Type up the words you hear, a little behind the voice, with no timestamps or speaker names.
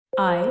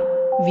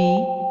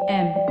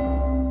IVM.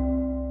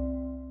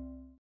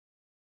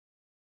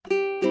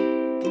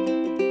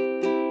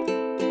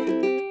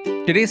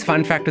 Today's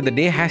fun fact of the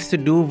day has to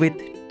do with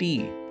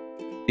tea.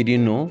 Did you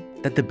know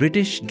that the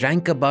British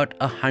drank about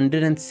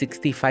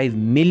 165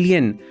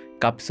 million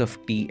cups of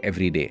tea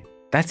every day?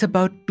 That's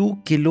about 2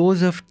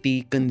 kilos of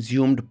tea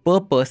consumed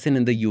per person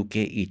in the UK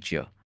each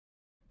year.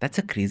 That's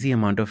a crazy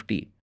amount of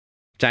tea.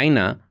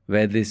 China,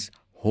 where this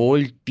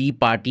whole tea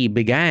party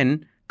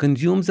began,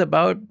 consumes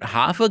about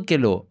half a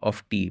kilo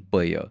of tea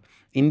per year.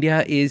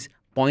 India is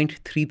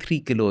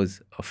 0.33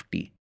 kilos of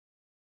tea.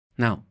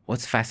 Now,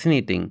 what's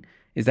fascinating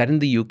is that in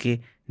the UK,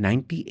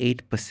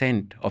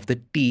 98% of the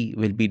tea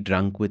will be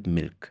drunk with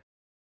milk.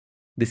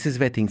 This is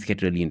where things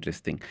get really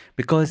interesting.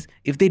 Because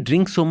if they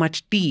drink so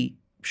much tea,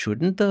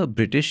 shouldn't the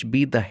British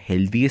be the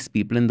healthiest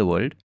people in the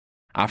world?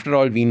 After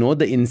all, we know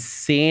the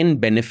insane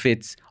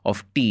benefits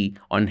of tea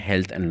on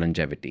health and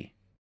longevity.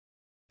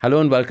 Hello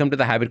and welcome to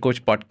the Habit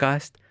Coach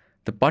podcast,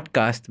 the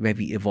podcast where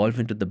we evolve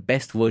into the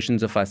best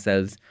versions of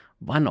ourselves,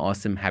 one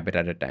awesome habit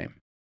at a time.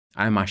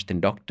 I'm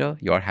Ashdin Doctor,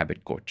 your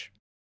habit coach.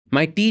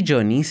 My tea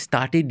journey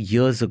started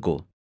years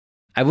ago.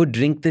 I would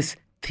drink this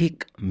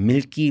thick,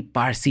 milky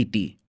Parsi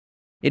tea.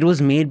 It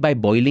was made by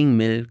boiling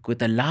milk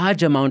with a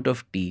large amount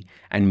of tea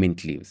and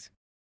mint leaves.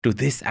 To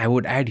this, I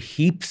would add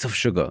heaps of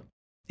sugar.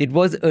 It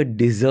was a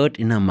dessert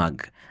in a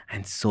mug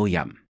and so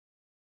yum.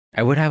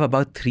 I would have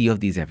about 3 of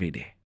these every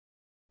day.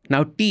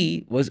 Now,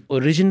 tea was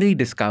originally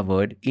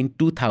discovered in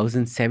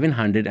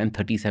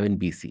 2737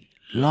 BC,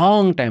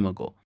 long time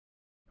ago,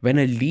 when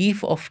a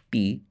leaf of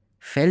tea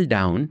fell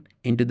down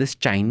into this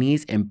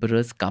Chinese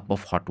emperor's cup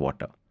of hot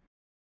water.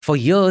 For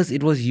years,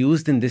 it was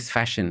used in this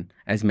fashion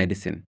as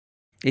medicine.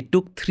 It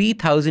took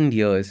 3,000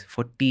 years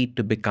for tea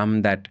to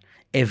become that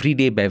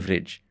everyday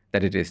beverage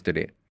that it is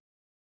today.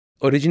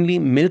 Originally,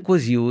 milk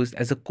was used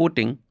as a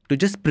coating to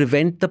just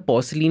prevent the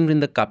porcelain in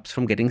the cups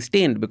from getting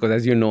stained because,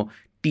 as you know,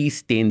 tea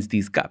stains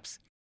these cups.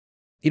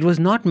 It was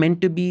not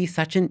meant to be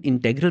such an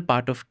integral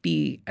part of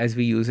tea as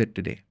we use it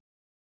today.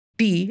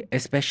 Tea,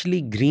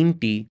 especially green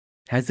tea,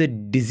 has a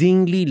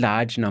dizzyingly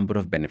large number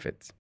of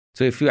benefits.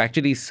 So if you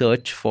actually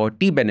search for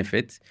tea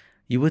benefits,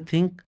 you would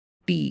think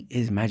tea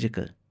is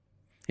magical.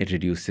 It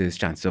reduces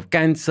chances of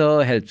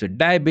cancer, helps with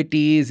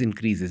diabetes,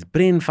 increases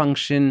brain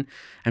function,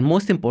 and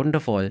most important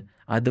of all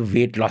are the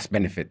weight loss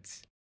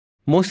benefits.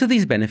 Most of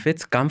these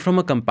benefits come from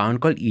a compound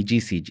called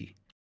EGCG.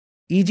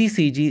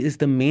 EGCG is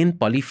the main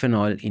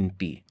polyphenol in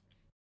tea.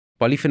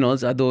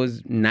 Polyphenols are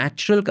those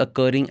natural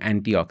occurring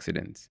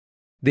antioxidants.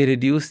 They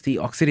reduce the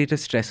oxidative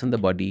stress on the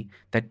body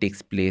that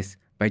takes place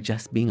by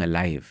just being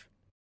alive.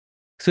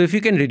 So if you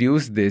can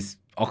reduce this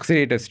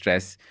oxidative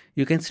stress,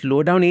 you can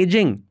slow down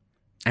aging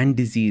and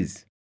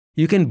disease.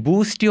 You can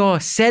boost your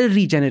cell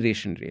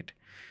regeneration rate.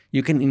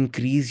 You can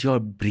increase your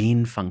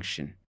brain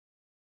function.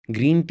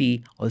 Green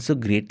tea also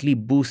greatly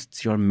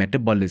boosts your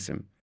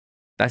metabolism,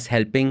 thus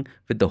helping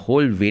with the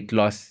whole weight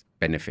loss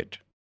benefit.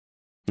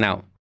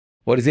 Now,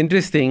 what is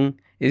interesting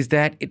is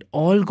that it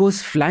all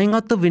goes flying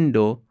out the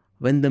window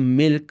when the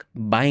milk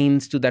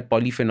binds to that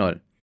polyphenol.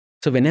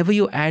 So whenever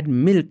you add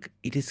milk,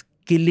 it is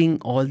killing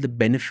all the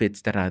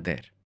benefits that are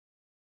there.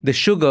 The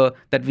sugar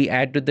that we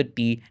add to the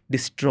tea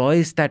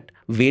destroys that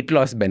weight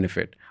loss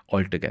benefit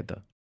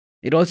altogether.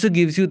 It also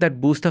gives you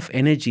that boost of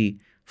energy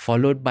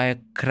followed by a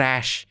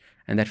crash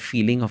and that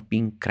feeling of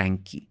being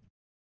cranky.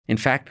 In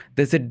fact,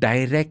 there's a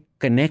direct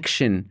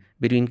connection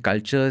between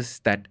cultures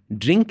that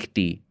drink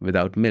tea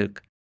without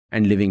milk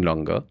and living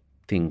longer,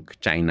 think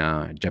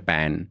China,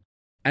 Japan,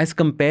 as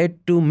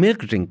compared to milk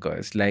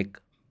drinkers like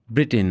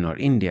Britain or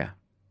India.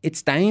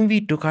 It's time we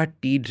took our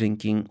tea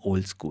drinking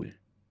old school,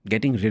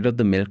 getting rid of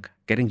the milk,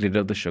 getting rid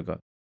of the sugar,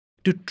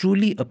 to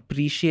truly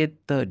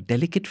appreciate the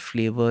delicate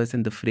flavors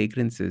and the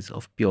fragrances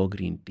of pure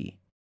green tea.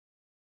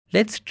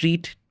 Let's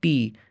treat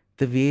tea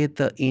the way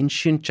the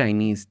ancient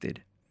Chinese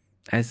did,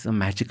 as a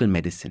magical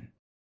medicine.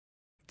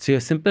 So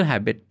your simple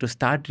habit to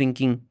start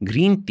drinking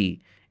green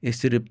tea is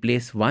to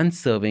replace one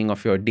serving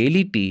of your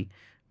daily tea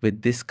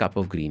with this cup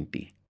of green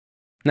tea.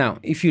 Now,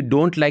 if you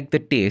don't like the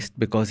taste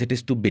because it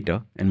is too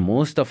bitter, and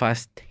most of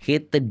us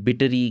hate that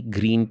bittery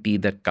green tea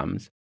that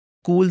comes,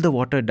 cool the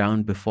water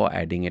down before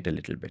adding it a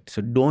little bit.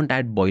 So don't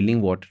add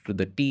boiling water to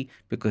the tea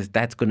because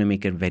that's going to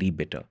make it very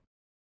bitter.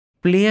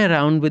 Play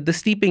around with the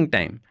steeping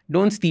time.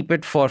 Don't steep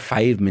it for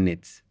 5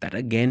 minutes. That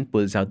again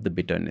pulls out the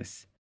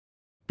bitterness.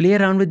 Play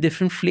around with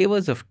different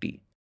flavors of tea.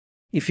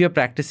 If you're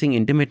practicing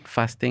intermittent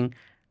fasting,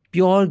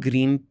 pure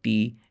green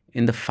tea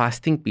in the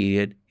fasting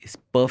period is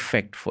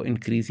perfect for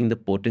increasing the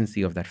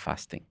potency of that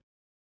fasting.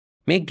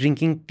 Make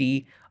drinking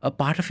tea a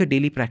part of your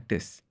daily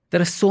practice.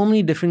 There are so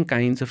many different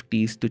kinds of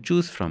teas to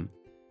choose from,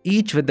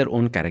 each with their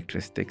own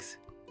characteristics,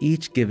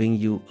 each giving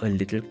you a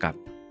little cup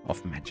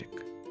of magic.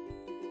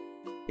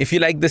 If you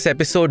like this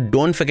episode,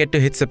 don't forget to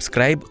hit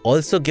subscribe.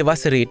 Also give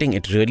us a rating.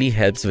 It really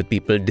helps with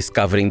people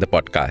discovering the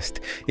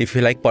podcast. If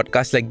you like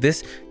podcasts like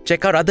this,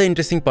 check out other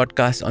interesting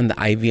podcasts on the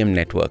IVM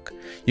network.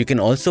 You can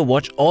also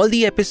watch all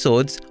the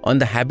episodes on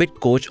the Habit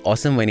Coach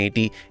Awesome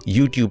 180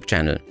 YouTube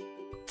channel.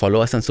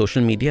 Follow us on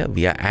social media.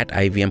 We are at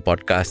IVM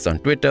Podcasts on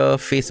Twitter,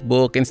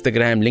 Facebook,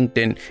 Instagram,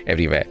 LinkedIn,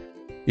 everywhere.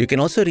 You can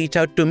also reach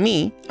out to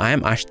me. I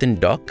am Ashdin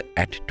Doc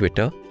at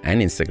Twitter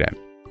and Instagram.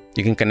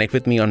 You can connect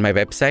with me on my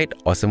website,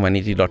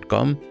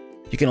 awesome180.com.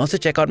 You can also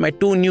check out my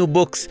 2 new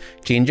books,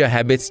 Change Your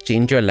Habits,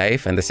 Change Your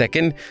Life, and the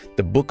second,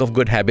 The Book of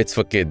Good Habits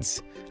for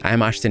Kids. I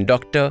am Ashdin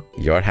Doctor,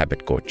 your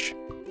habit coach.